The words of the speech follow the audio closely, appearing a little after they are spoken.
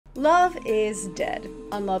Love is dead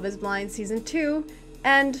on Love is Blind Season 2,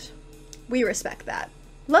 and we respect that.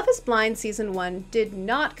 Love is Blind Season 1 did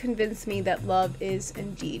not convince me that love is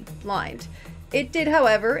indeed blind. It did,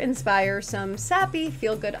 however, inspire some sappy,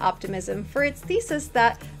 feel-good optimism for its thesis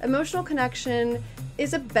that emotional connection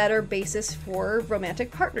is a better basis for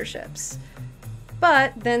romantic partnerships.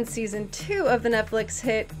 But then Season 2 of the Netflix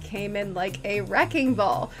hit came in like a wrecking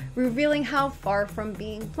ball, revealing how far from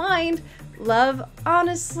being blind, love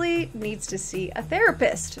honestly needs to see a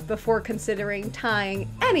therapist before considering tying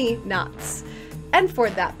any knots. And for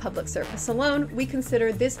that public service alone, we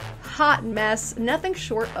consider this hot mess nothing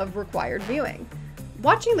short of required viewing.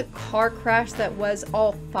 Watching the car crash that was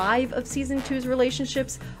all 5 of Season 2's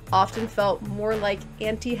relationships often felt more like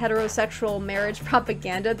anti-heterosexual marriage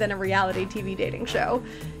propaganda than a reality TV dating show.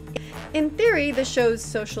 In theory, the show's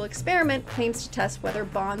social experiment claims to test whether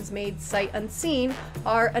bonds made sight unseen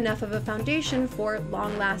are enough of a foundation for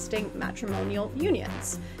long-lasting matrimonial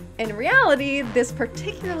unions. In reality, this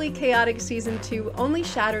particularly chaotic Season 2 only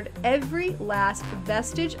shattered every last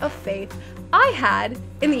vestige of faith I had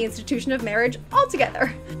in the institution of marriage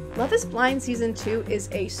altogether. Love is Blind Season 2 is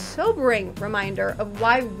a sobering reminder of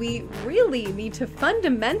why we really need to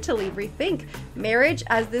fundamentally rethink marriage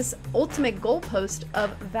as this ultimate goalpost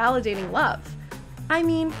of validating love. I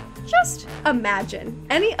mean, just imagine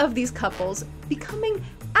any of these couples becoming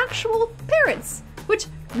actual parents, which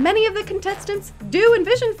many of the contestants do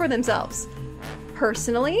envision for themselves.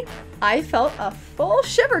 Personally, I felt a full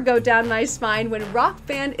shiver go down my spine when rock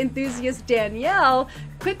band enthusiast Danielle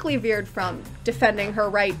quickly veered from defending her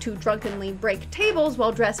right to drunkenly break tables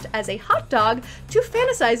while dressed as a hot dog to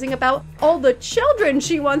fantasizing about all the children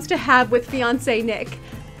she wants to have with fiancé Nick.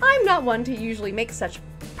 I'm not one to usually make such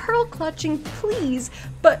pearl-clutching pleas,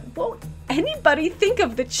 but won't anybody think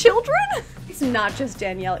of the children? It's not just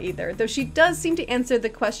Danielle either, though she does seem to answer the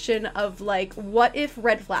question of, like, what if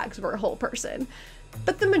red flags were a whole person?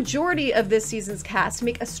 But the majority of this season's cast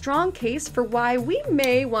make a strong case for why we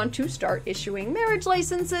may want to start issuing marriage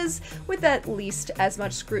licenses with at least as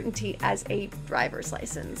much scrutiny as a driver's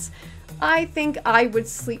license. I think I would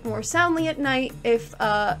sleep more soundly at night if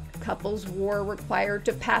couples were required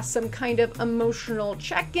to pass some kind of emotional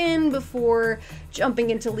check-in before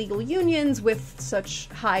jumping into legal unions with such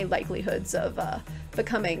high likelihoods of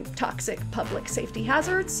becoming toxic public safety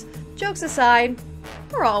hazards. Jokes aside,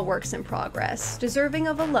 we're all works in progress, deserving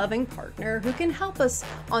of a loving partner who can help us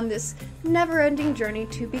on this never-ending journey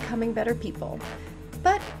to becoming better people.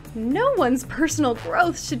 But no one's personal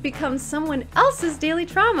growth should become someone else's daily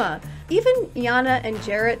trauma. Even Yana and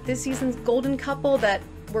Jarrett, this season's golden couple that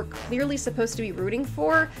we're clearly supposed to be rooting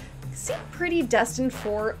for, seem pretty destined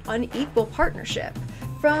for unequal partnership.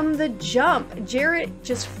 From the jump, Jarrett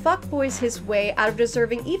just fuckboys his way out of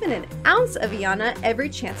deserving even an ounce of Yana every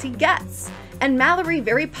chance he gets. And Mallory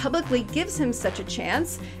very publicly gives him such a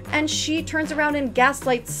chance, and she turns around and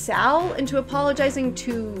gaslights Sal into apologizing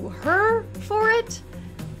to her for it.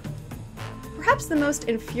 Perhaps the most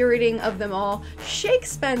infuriating of them all, Shake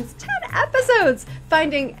spends 10 episodes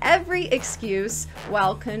finding every excuse,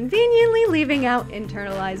 while conveniently leaving out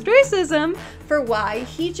internalized racism, for why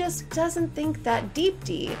he just doesn't think that Deep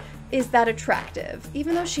D is that attractive,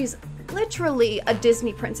 even though she's literally a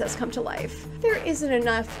Disney princess come to life. There isn't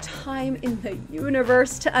enough time in the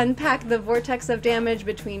universe to unpack the vortex of damage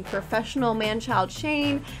between professional man-child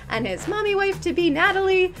Shane and his mommy wife-to-be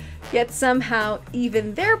Natalie, yet somehow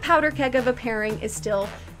even their powder keg of a pairing is still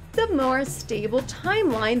the more stable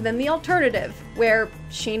timeline than the alternative, where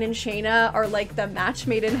Shane and Shayna are like the match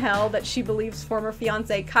made in hell that she believes former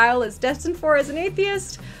fiancé Kyle is destined for as an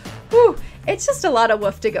atheist. Whew, it's just a lot of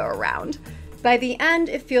woof to go around. By the end,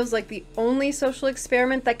 it feels like the only social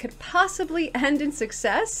experiment that could possibly end in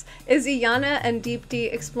success is Iyanna and Deep D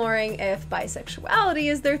exploring if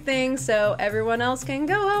bisexuality is their thing so everyone else can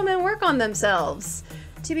go home and work on themselves.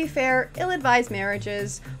 To be fair, ill-advised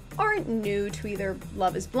marriages aren't new to either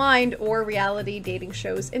Love is Blind or reality dating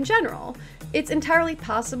shows in general. It's entirely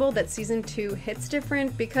possible that Season 2 hits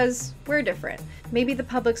different because we're different. Maybe the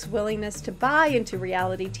public's willingness to buy into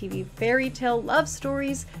reality TV fairy tale love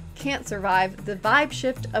stories can't survive the vibe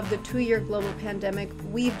shift of the 2-year global pandemic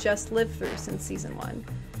we've just lived through since Season 1.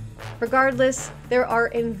 Regardless, there are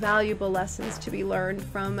invaluable lessons to be learned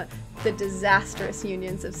from the disastrous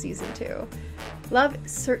unions of Season 2. Love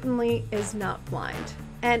certainly is not blind,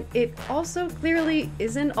 and it also clearly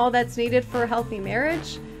isn't all that's needed for a healthy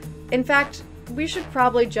marriage. In fact, we should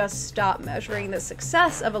probably just stop measuring the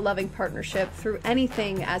success of a loving partnership through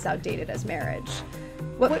anything as outdated as marriage.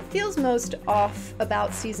 What feels most off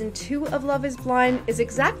about season 2 of Love is Blind is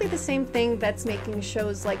exactly the same thing that's making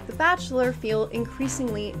shows like The Bachelor feel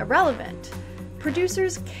increasingly irrelevant.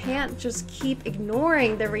 Producers can't just keep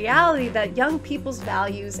ignoring the reality that young people's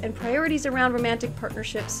values and priorities around romantic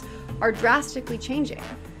partnerships are drastically changing.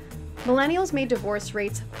 Millennials made divorce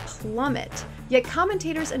rates plummet, yet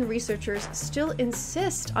commentators and researchers still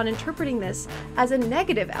insist on interpreting this as a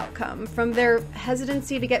negative outcome from their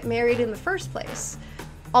hesitancy to get married in the first place.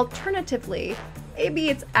 Alternatively, maybe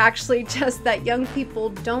it's actually just that young people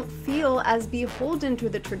don't feel as beholden to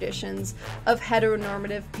the traditions of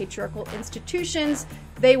heteronormative patriarchal institutions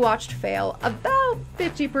they watched fail about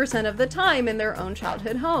 50% of the time in their own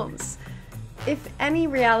childhood homes. If any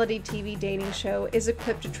reality TV dating show is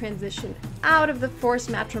equipped to transition out of the forced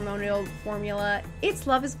matrimonial formula, it's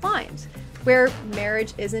Love is Blind, where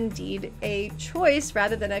marriage is indeed a choice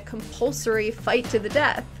rather than a compulsory fight to the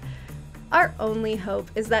death. Our only hope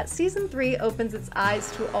is that season 3 opens its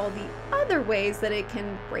eyes to all the other ways that it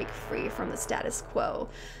can break free from the status quo.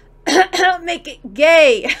 Make it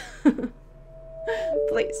gay!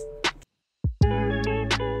 Please.